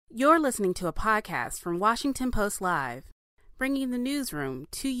You're listening to a podcast from Washington Post Live, bringing the newsroom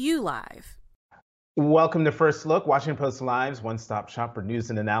to you live. Welcome to First Look, Washington Post Live's one-stop shop for news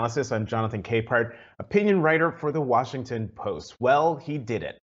and analysis. I'm Jonathan Capehart, opinion writer for the Washington Post. Well, he did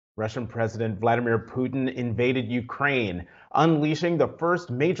it. Russian President Vladimir Putin invaded Ukraine, unleashing the first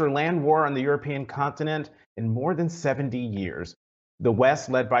major land war on the European continent in more than 70 years. The West,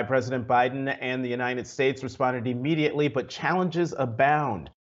 led by President Biden and the United States, responded immediately, but challenges abound.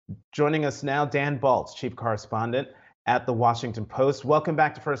 Joining us now, Dan Balz, chief correspondent at the Washington Post. Welcome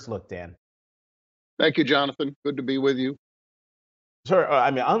back to First Look, Dan. Thank you, Jonathan. Good to be with you. Sure.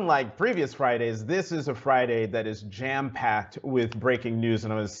 I mean, unlike previous Fridays, this is a Friday that is jam-packed with breaking news,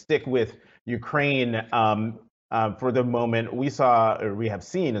 and I'm going to stick with Ukraine for the moment. We have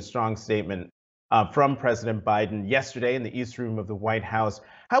seen a strong statement from President Biden yesterday in the East Room of the White House.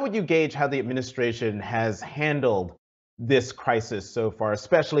 How would you gauge how the administration has handled this crisis so far,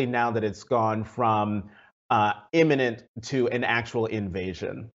 especially now that it's gone from imminent to an actual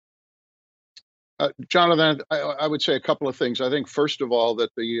invasion? Jonathan, I would say a couple of things. I think, first of all,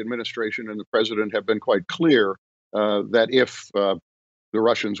 that the administration and the president have been quite clear that if the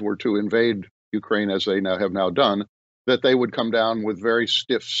Russians were to invade Ukraine, as they have now done, that they would come down with very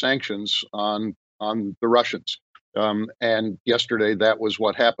stiff sanctions on the Russians. And yesterday, that was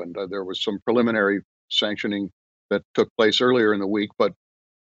what happened. There was some preliminary sanctioning that took place earlier in the week, but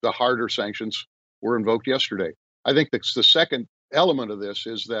the harder sanctions were invoked yesterday. I think the second element of this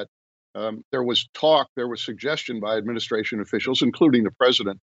is that there was suggestion by administration officials, including the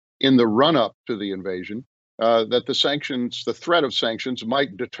president, in the run-up to the invasion, that the threat of sanctions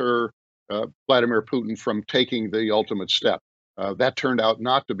might deter Vladimir Putin from taking the ultimate step. That turned out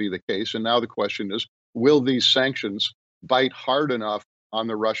not to be the case, and now the question is, will these sanctions bite hard enough on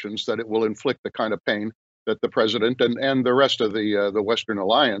the Russians that it will inflict the kind of pain that the president and the rest of the Western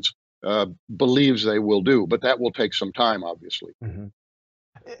alliance believes they will do? But that will take some time, obviously.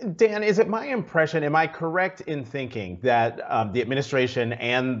 Mm-hmm. Dan, is it my impression, am I correct in thinking that the administration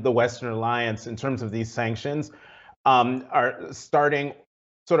and the Western alliance, in terms of these sanctions, are starting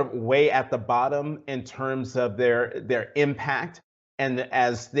sort of way at the bottom in terms of their impact? And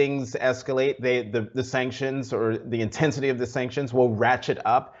as things escalate, the sanctions or the intensity of the sanctions will ratchet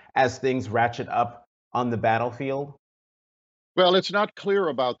up as things ratchet up on the battlefield? Well, it's not clear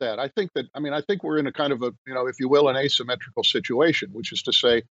about that. I think we're in a kind of if you will, an asymmetrical situation, which is to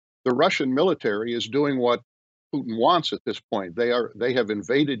say the Russian military is doing what Putin wants at this point. They have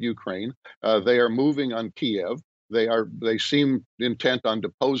invaded Ukraine. They are moving on Kiev. They seem intent on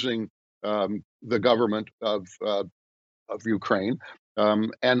deposing the government of Ukraine.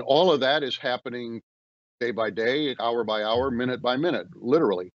 And all of that is happening day by day, hour by hour, minute by minute,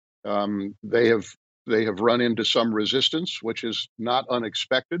 literally. They have run into some resistance, which is not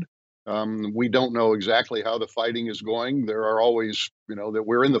unexpected. We don't know exactly how the fighting is going. There are always, that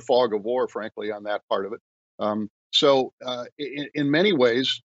we're in the fog of war, frankly, on that part of it. So in many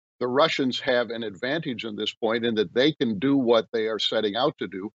ways, the Russians have an advantage in this point in that they can do what they are setting out to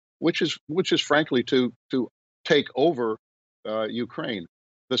do, which is frankly to take over Ukraine.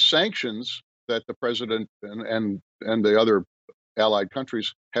 The sanctions that the president and the other allied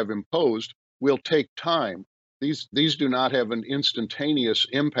countries have imposed will take time. These do not have an instantaneous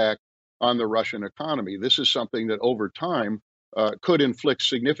impact on the Russian economy. This is something that over time could inflict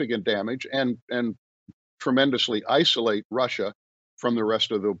significant damage and tremendously isolate Russia from the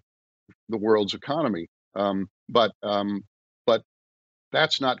rest of the world's economy. But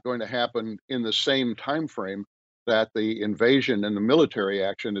that's not going to happen in the same time frame that the invasion and the military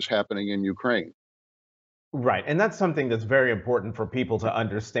action is happening in Ukraine. Right. And that's something that's very important for people to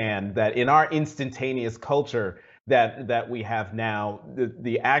understand, that in our instantaneous culture that we have now,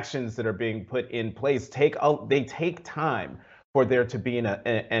 the actions that are being put in place take time for there to be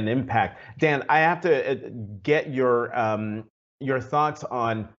an impact. Dan, I have to get your thoughts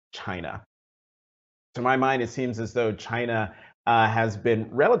on China. To my mind, it seems as though China has been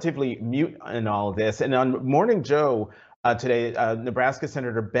relatively mute in all of this. And on Morning Joe today, Nebraska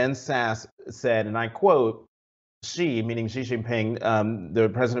Senator Ben Sasse said, and I quote, Xi, meaning Xi Jinping, the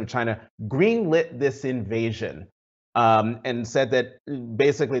president of China, greenlit this invasion, and said that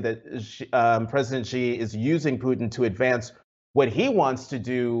basically that President Xi is using Putin to advance what he wants to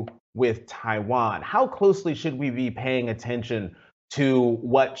do with Taiwan. How closely should we be paying attention to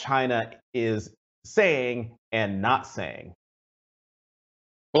what China is saying and not saying?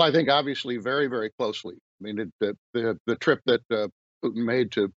 Well, I think obviously very, very closely. I mean, the trip that Putin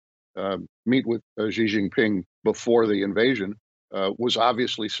made to meet with Xi Jinping before the invasion was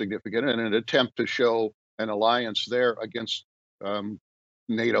obviously significant and an attempt to show an alliance there against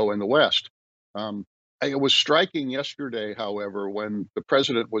NATO and the West. It was striking yesterday, however, when the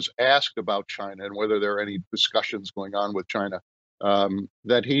president was asked about China and whether there are any discussions going on with China,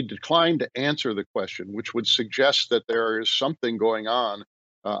 that he declined to answer the question, which would suggest that there is something going on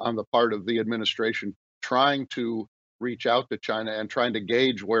the part of the administration trying to reach out to China and trying to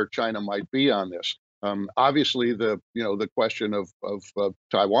gauge where China might be on this. Obviously, the question of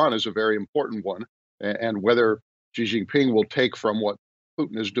Taiwan is a very important one, and whether Xi Jinping will take from what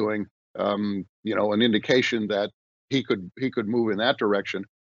Putin is doing, an indication that he could move in that direction.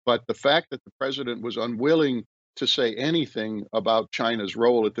 But the fact that the president was unwilling to say anything about China's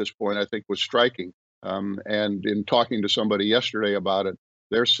role at this point, I think, was striking. And in talking to somebody yesterday about it,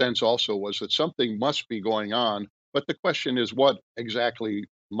 their sense also was that something must be going on. But the question is, what exactly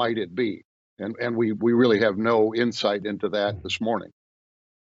might it be? And we really have no insight into that this morning.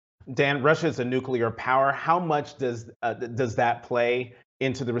 Dan, Russia is a nuclear power. How much does that play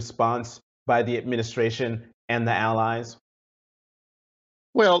into the response by the administration and the allies?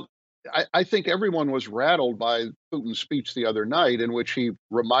 Well, I think everyone was rattled by Putin's speech the other night, in which he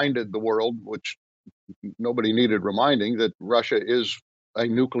reminded the world, which nobody needed reminding, that Russia is a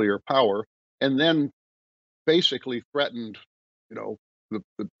nuclear power, and then basically threatened,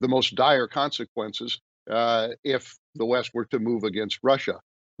 the most dire consequences if the West were to move against Russia.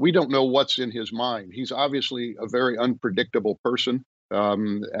 We don't know what's in his mind. He's obviously a very unpredictable person,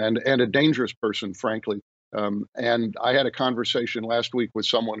 and a dangerous person, frankly. And I had a conversation last week with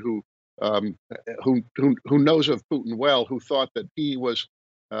someone who knows of Putin well, who thought that he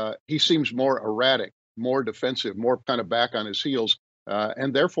seems more erratic, more defensive, more kind of back on his heels,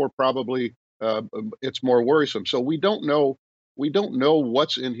 and therefore probably it's more worrisome. So we don't know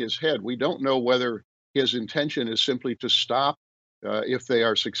what's in his head. We don't know whether his intention is simply to stop if they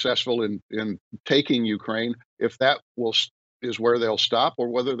are successful in taking Ukraine, if that is where they'll stop, or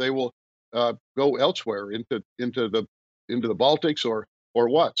whether they will go elsewhere into the Baltics or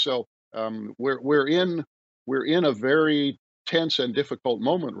what. So we're in a very tense and difficult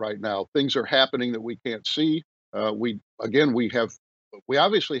moment right now. Things are happening that we can't see. We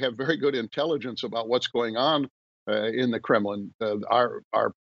obviously have very good intelligence about what's going on in the Kremlin.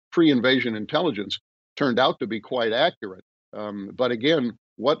 Our pre-invasion intelligence turned out to be quite accurate. But again,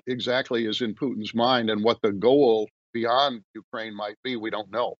 what exactly is in Putin's mind and what the goal beyond Ukraine might be, we don't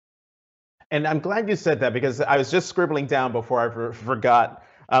know. And I'm glad you said that, because I was just scribbling down before I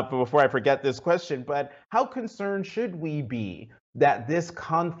forget this question. But how concerned should we be that this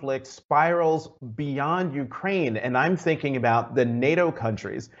conflict spirals beyond Ukraine? And I'm thinking about the NATO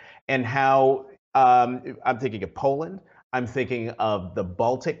countries and how I'm thinking of Poland. I'm thinking of the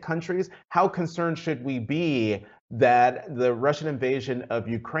Baltic countries. How concerned should we be that the Russian invasion of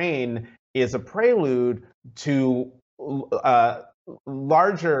Ukraine is a prelude to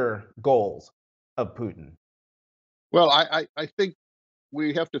larger goals of Putin? Well, I think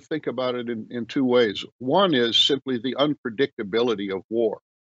we have to think about it in two ways. One is simply the unpredictability of war.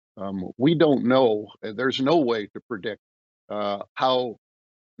 We don't know. There's no way to predict how,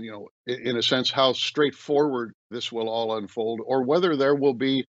 in a sense, how straightforward this will all unfold, or whether there will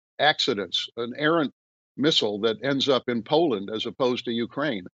be accidents, an errant missile that ends up in Poland as opposed to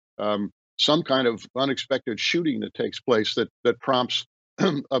Ukraine, some kind of unexpected shooting that takes place that prompts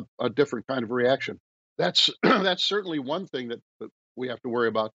a different kind of reaction. That's certainly one thing that we have to worry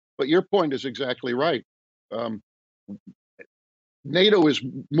about. But your point is exactly right. NATO is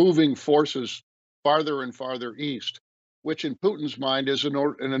moving forces farther and farther east, which in Putin's mind is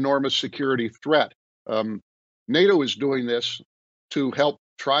an enormous security threat. NATO is doing this to help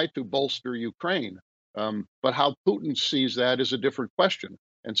try to bolster Ukraine. But how Putin sees that is a different question.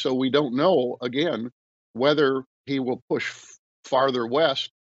 And so we don't know, again, whether he will push farther west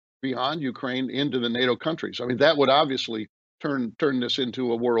beyond Ukraine into the NATO countries. I mean, that would obviously turn this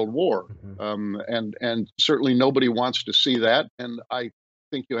into a world war. And certainly nobody wants to see that. And I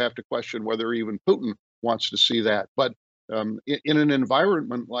think you have to question whether even Putin wants to see that. But in an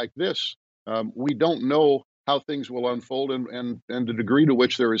environment like this, we don't know how things will unfold and the degree to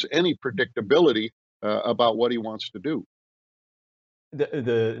which there is any predictability about what he wants to do.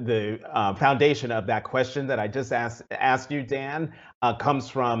 The foundation of that question that I just asked you, Dan, comes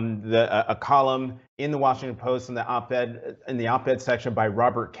from a column in the Washington Post in the op-ed section by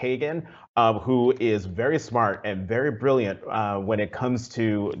Robert Kagan, who is very smart and very brilliant when it comes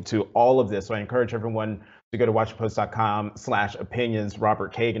to all of this. So I encourage everyone to go to WashingtonPost.com/opinions,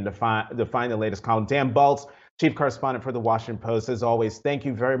 Robert Kagan, to find the latest column. Dan Balz, chief correspondent for the Washington Post, as always, thank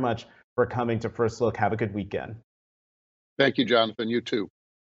you very much for coming to First Look. Have a good weekend. Thank you, Jonathan. You too.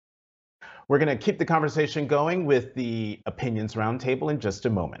 We're going to keep the conversation going with the Opinions Roundtable in just a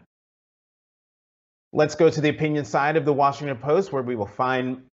moment. Let's go to the opinion side of the Washington Post, where we will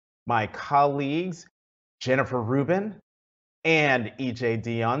find my colleagues, Jennifer Rubin and EJ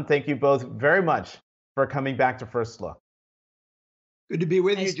Dionne. Thank you both very much for coming back to First Look. Good to be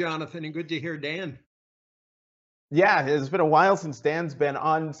with you, Jonathan, and good to hear Dan. Yeah, it's been a while since Dan's been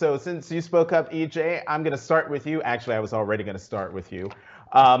on. So since you spoke up, EJ, I'm going to start with you. Actually, I was already going to start with you.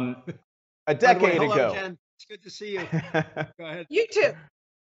 A decade ago. Jen. It's good to see you. Go ahead. You too.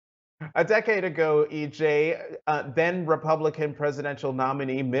 A decade ago, EJ, then Republican presidential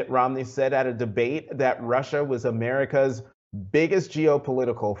nominee Mitt Romney said at a debate that Russia was America's biggest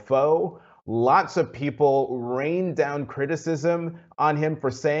geopolitical foe. Lots of people rained down criticism on him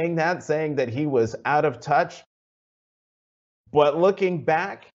for saying that he was out of touch. But looking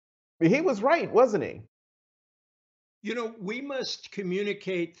back, he was right, wasn't he? You know, we must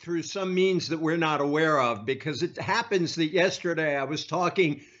communicate through some means that we're not aware of, because it happens that yesterday I was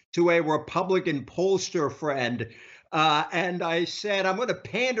talking to a Republican pollster friend, and I said, I'm going to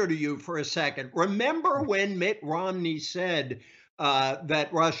pander to you for a second. Remember when Mitt Romney said that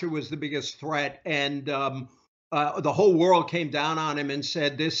Russia was the biggest threat, and the whole world came down on him and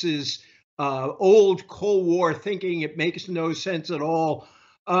said, this is old Cold War thinking, it makes no sense at all.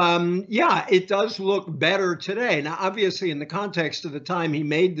 Yeah, it does look better today. Now, obviously, in the context of the time he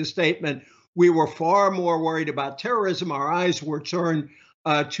made the statement, we were far more worried about terrorism. Our eyes were turned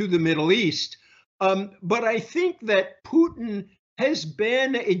to the Middle East. But I think that Putin has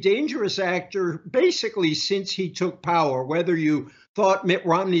been a dangerous actor basically since he took power, whether you thought Mitt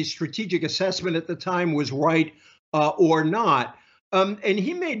Romney's strategic assessment at the time was right or not. And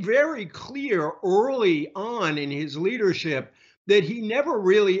he made very clear early on in his leadership that he never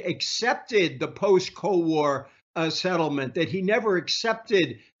really accepted the post-Cold War settlement, that he never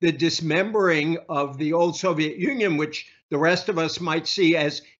accepted the dismembering of the old Soviet Union, which the rest of us might see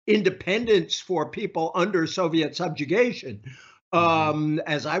as independence for people under Soviet subjugation,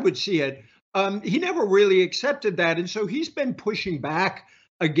 as I would see it. He never really accepted that. And so he's been pushing back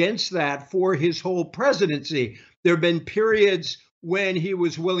against that for his whole presidency. There have been periods when he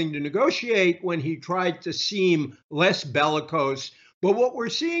was willing to negotiate, when he tried to seem less bellicose. But what we're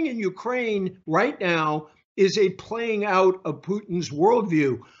seeing in Ukraine right now is a playing out of Putin's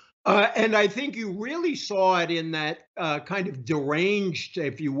worldview. And I think you really saw it in that kind of deranged,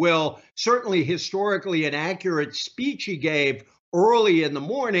 if you will, certainly historically inaccurate speech he gave early in the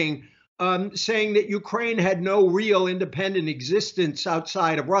morning, saying that Ukraine had no real independent existence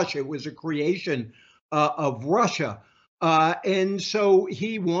outside of Russia. It was a creation of Russia. And so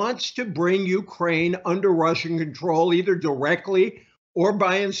he wants to bring Ukraine under Russian control, either directly or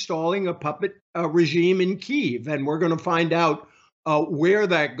by installing a puppet regime in Kyiv. And we're going to find out where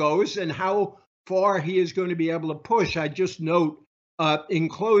that goes and how far he is going to be able to push. I just note in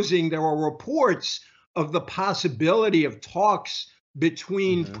closing, there are reports of the possibility of talks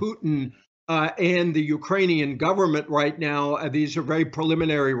between Putin and the Ukrainian government right now. These are very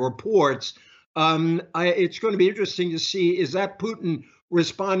preliminary reports. It's going to be interesting to see, is that Putin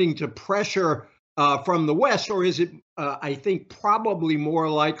responding to pressure from the West, or is it, I think, probably more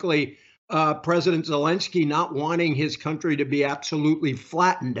likely President Zelensky not wanting his country to be absolutely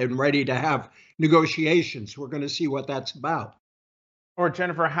flattened and ready to have negotiations? We're going to see what that's about. Or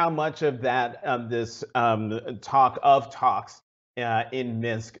Jennifer, how much of that, this talk of talks in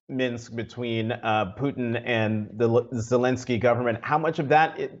Minsk between Putin and the Zelensky government, how much of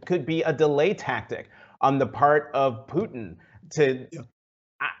that it could be a delay tactic on the part of Putin to,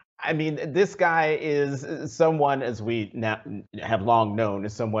 I mean, this guy is someone, as we now have long known,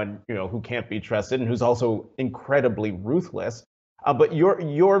 is someone, you know, who can't be trusted and who's also incredibly ruthless. But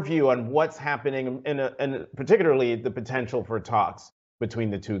your view on what's happening and particularly the potential for talks between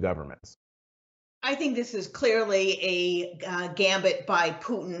the two governments. I think this is clearly a gambit by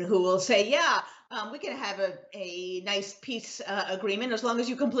Putin, who will say, yeah, we can have a nice peace agreement as long as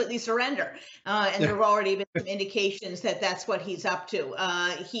you completely surrender. And there have already been some indications that that's what he's up to.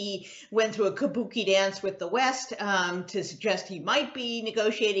 He went through a kabuki dance with the West to suggest he might be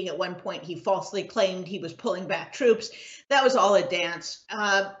negotiating. At one point, he falsely claimed he was pulling back troops. That was all a dance.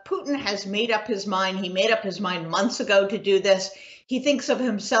 Putin has made up his mind. He made up his mind months ago to do this. He thinks of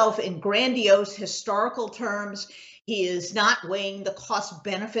himself in grandiose historical terms. He is not weighing the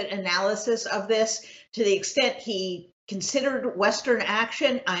cost-benefit analysis of this. To the extent he considered Western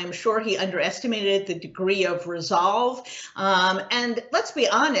action. I am sure he underestimated the degree of resolve. And let's be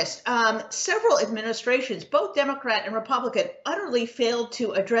honest, several administrations, both Democrat and Republican, utterly failed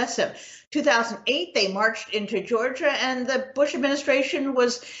to address him. 2008, they marched into Georgia, and the Bush administration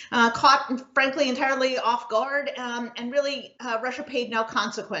was caught, frankly, entirely off guard, and really Russia paid no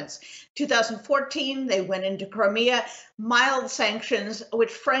consequence. 2014, they went into Crimea, mild sanctions,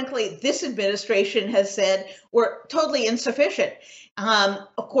 which frankly, this administration has said were totally insufficient.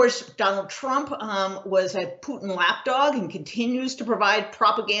 Of course, Donald Trump was a Putin lapdog and continues to provide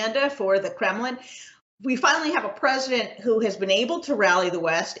propaganda for the Kremlin. We finally have a president who has been able to rally the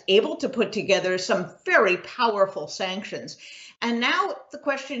West, able to put together some very powerful sanctions. And now the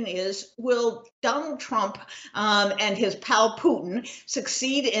question is, will Donald Trump and his pal Putin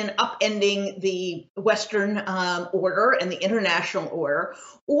succeed in upending the Western order and the international order,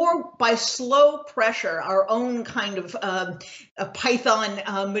 or by slow pressure, our own kind of a Python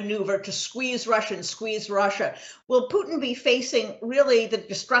maneuver to squeeze Russia? Will Putin be facing really the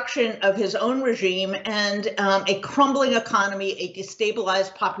destruction of his own regime and a crumbling economy, a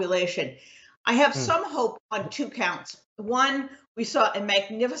destabilized population? I have some hope on two counts. One, we saw a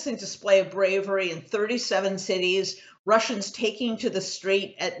magnificent display of bravery in 37 cities, Russians taking to the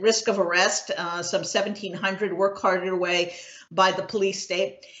street at risk of arrest. Some 1,700 were carted away by the police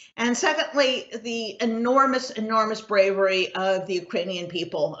state. And secondly, the enormous bravery of the Ukrainian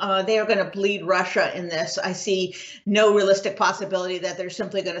people. They are going to bleed Russia in this. I see no realistic possibility that they're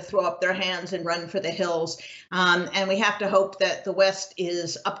simply going to throw up their hands and run for the hills. And we have to hope that the West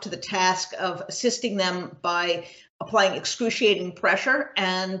is up to the task of assisting them by applying excruciating pressure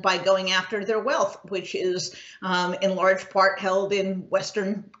and by going after their wealth, which is in large part held in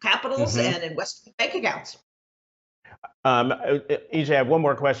Western capitals and in Western bank accounts. EJ, I have one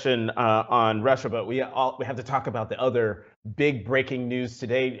more question on Russia, but we have to talk about the other big breaking news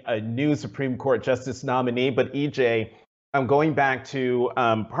today, a new Supreme Court justice nominee. But EJ, I'm going back to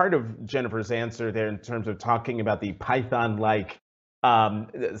part of Jennifer's answer there in terms of talking about the Python-like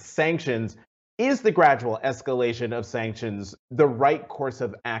sanctions. Is the gradual escalation of sanctions the right course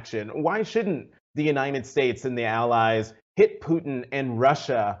of action? Why shouldn't the United States and the allies hit Putin and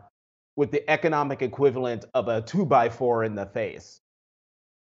Russia with the economic equivalent of a 2x4 in the face?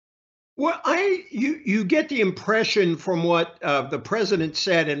 Well, you get the impression from what the president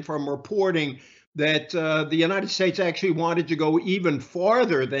said and from reporting that the United States actually wanted to go even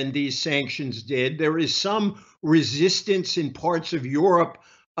farther than these sanctions did. There is some resistance in parts of Europe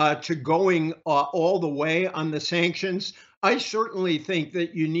to going all the way on the sanctions. I certainly think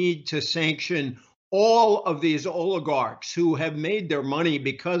that you need to sanction all of these oligarchs who have made their money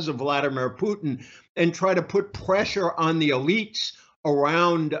because of Vladimir Putin and try to put pressure on the elites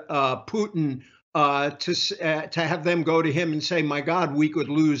around Putin to have them go to him and say, my God, we could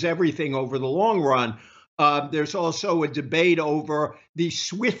lose everything over the long run. There's also a debate over the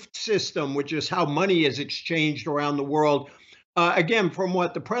SWIFT system, which is how money is exchanged around the world. Again, from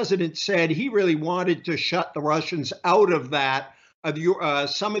what the president said, he really wanted to shut the Russians out of that.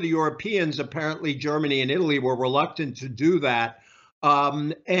 Some of the Europeans, apparently Germany and Italy, were reluctant to do that.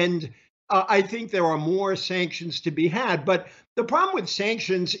 I think there are more sanctions to be had. But the problem with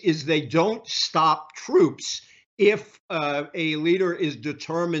sanctions is they don't stop troops if a leader is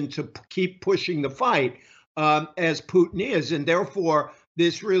determined to keep pushing the fight, as Putin is. And therefore,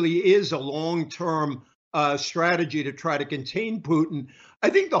 this really is a long-term strategy to try to contain Putin. I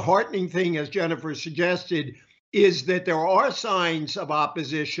think the heartening thing, as Jennifer suggested, is that there are signs of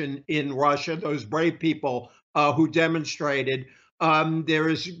opposition in Russia, those brave people who demonstrated. There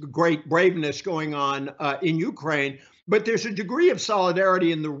is great braveness going on in Ukraine, but there's a degree of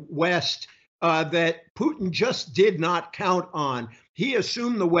solidarity in the West that Putin just did not count on. He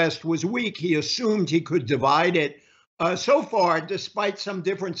assumed the West was weak. He assumed he could divide it. So far, despite some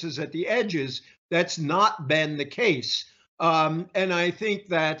differences at the edges, that's not been the case. And I think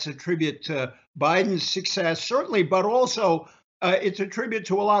that's a tribute to Biden's success, certainly, but also it's a tribute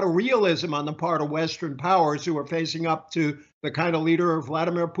to a lot of realism on the part of Western powers who are facing up to the kind of leader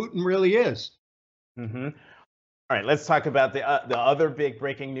Vladimir Putin really is. Mm-hmm. All right, let's talk about the other big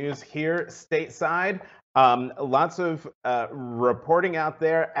breaking news here stateside. Lots of reporting out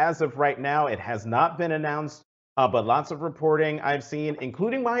there. As of right now, it has not been announced. But lots of reporting I've seen,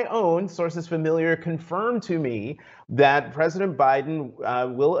 including my own sources familiar, confirmed to me that President Biden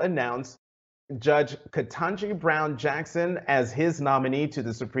will announce Judge Ketanji Brown Jackson as his nominee to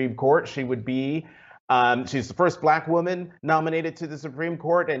the Supreme Court. She would be, she's the first Black woman nominated to the Supreme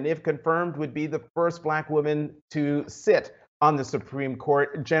Court, and if confirmed, would be the first Black woman to sit on the Supreme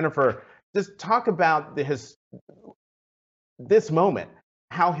Court. Jennifer, just talk about this moment,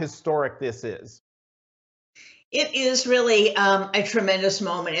 how historic this is? It is really a tremendous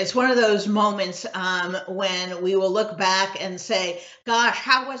moment. It's one of those moments when we will look back and say, gosh,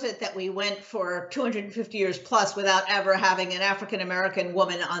 how was it that we went for 250 years plus without ever having an African American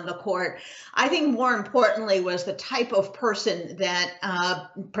woman on the court? I think more importantly was the type of person that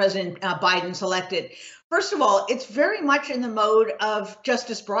President Biden selected. First of all, it's very much in the mode of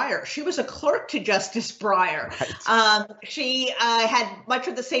Justice Breyer. She was a clerk to Justice Breyer. Right. She had much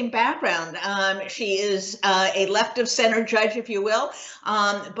of the same background. She is a left of center judge, if you will,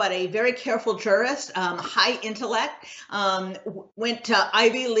 but a very careful jurist, high intellect, went to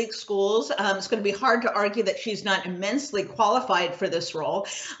Ivy League schools. It's going to be hard to argue that she's not immensely qualified for this role.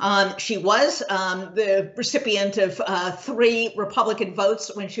 She was the recipient of 3 Republican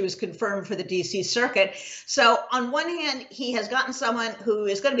votes when she was confirmed for the D.C. Circuit. So on one hand, he has gotten someone who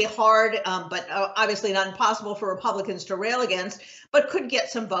is going to be hard, but obviously not impossible for Republicans to rail against, but could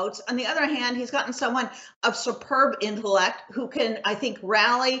get some votes. On the other hand, he's gotten someone of superb intellect who can, I think,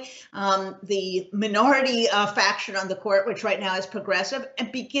 rally the minority faction on the court, which right now is progressive,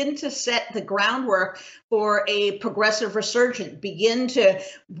 and begin to set the groundwork for a progressive resurgence, begin to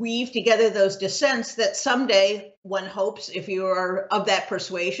weave together those dissents that someday, one hopes, if you are of that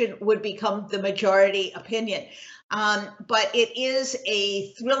persuasion, would become the majority opinion. But it is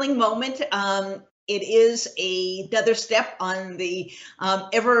a thrilling moment. It is another step on the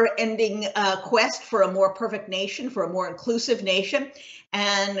ever-ending quest for a more perfect nation, for a more inclusive nation.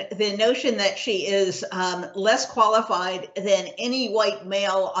 And the notion that she is less qualified than any white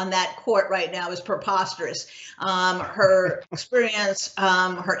male on that court right now is preposterous. Her experience,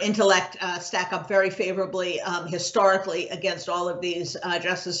 her intellect stack up very favorably historically against all of these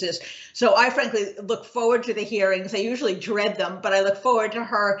justices. So I frankly look forward to the hearings. I usually dread them, but I look forward to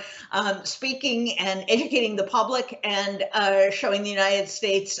her speaking and educating the public and showing the United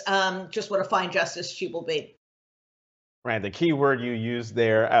States just what a fine justice she will be. Right, the key word you used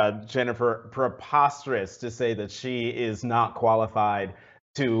there, Jennifer, preposterous, to say that she is not qualified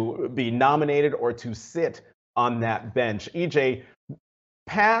to be nominated or to sit on that bench. EJ,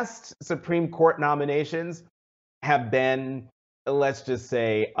 past Supreme Court nominations have been, let's just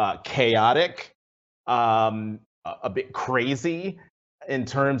say, chaotic, a bit crazy in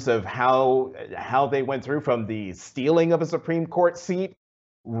terms of how they went through, from the stealing of a Supreme Court seat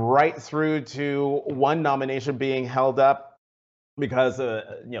right through to one nomination being held up because of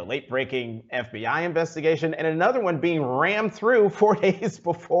late-breaking FBI investigation, and another one being rammed through 4 days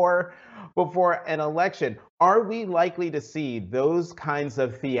before an election. Are we likely to see those kinds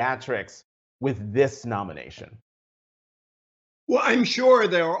of theatrics with this nomination? Well, I'm sure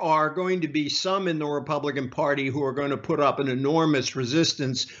there are going to be some in the Republican Party who are going to put up an enormous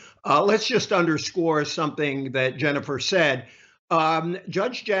resistance. Let's just underscore something that Jennifer said.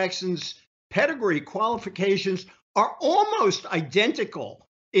 Judge Jackson's pedigree qualifications are almost identical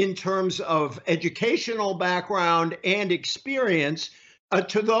in terms of educational background and experience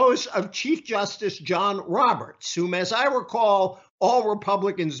to those of Chief Justice John Roberts, whom, as I recall, all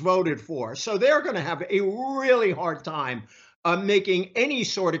Republicans voted for. So they're going to have a really hard time making any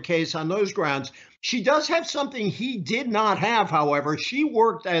sort of case on those grounds. She does have something he did not have, however. She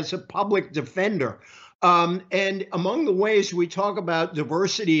worked as a public defender. And among the ways we talk about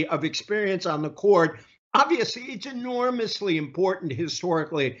diversity of experience on the court, obviously it's enormously important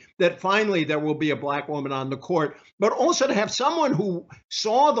historically that finally there will be a Black woman on the court, but also to have someone who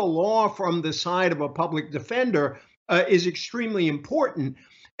saw the law from the side of a public defender is extremely important.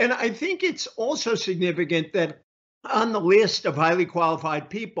 And I think it's also significant that on the list of highly qualified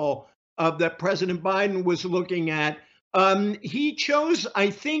people that President Biden was looking at, he chose, I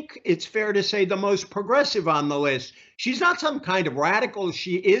think it's fair to say, the most progressive on the list. She's not some kind of radical.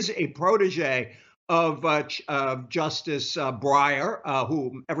 She is a protege of Justice Breyer,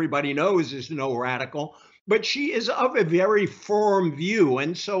 who everybody knows is no radical, but she is of a very firm view.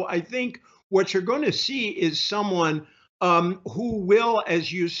 And so I think what you're going to see is someone who will,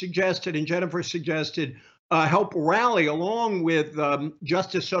 as you suggested and Jennifer suggested, help rally along with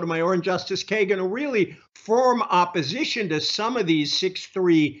Justice Sotomayor and Justice Kagan a really firm opposition to some of these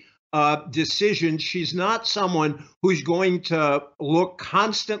 6-3 decisions. She's not someone who's going to look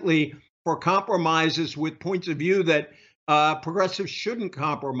constantly for compromises with points of view that progressives shouldn't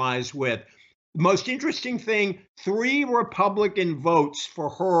compromise with. The most interesting thing, 3 Republican votes for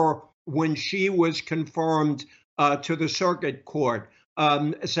her when she was confirmed to the circuit court.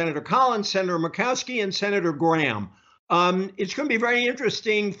 Senator Collins, Senator Murkowski, and Senator Graham. It's going to be very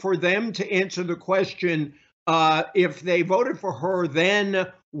interesting for them to answer the question, if they voted for her then,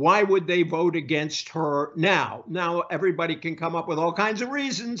 why would they vote against her now? Now, everybody can come up with all kinds of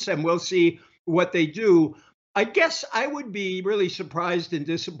reasons, and we'll see what they do. I guess I would be really surprised and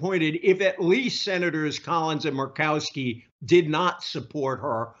disappointed if at least Senators Collins and Murkowski did not support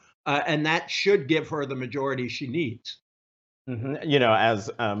her, and that should give her the majority she needs. Mm-hmm. You know, as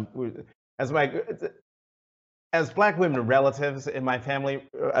Black women relatives in my family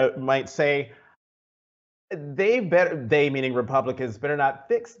might say, they meaning Republicans, better not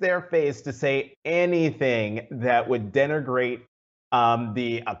fix their face to say anything that would denigrate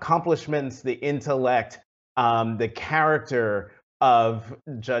the accomplishments, the intellect, the character of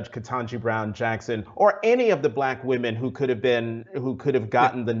Judge Ketanji Brown Jackson, or any of the Black women who could have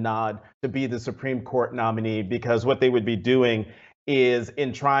gotten the nod to be the Supreme Court nominee, because what they would be doing is,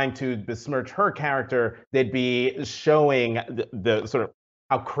 in trying to besmirch her character, they'd be showing the sort of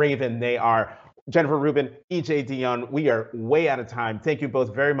how craven they are. Jennifer Rubin, E.J. Dionne, we are way out of time. Thank you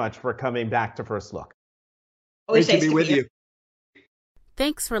both very much for coming back to First Look. Great to be with you.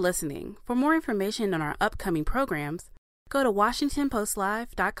 Thanks for listening. For more information on our upcoming programs, go to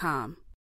WashingtonPostLive.com.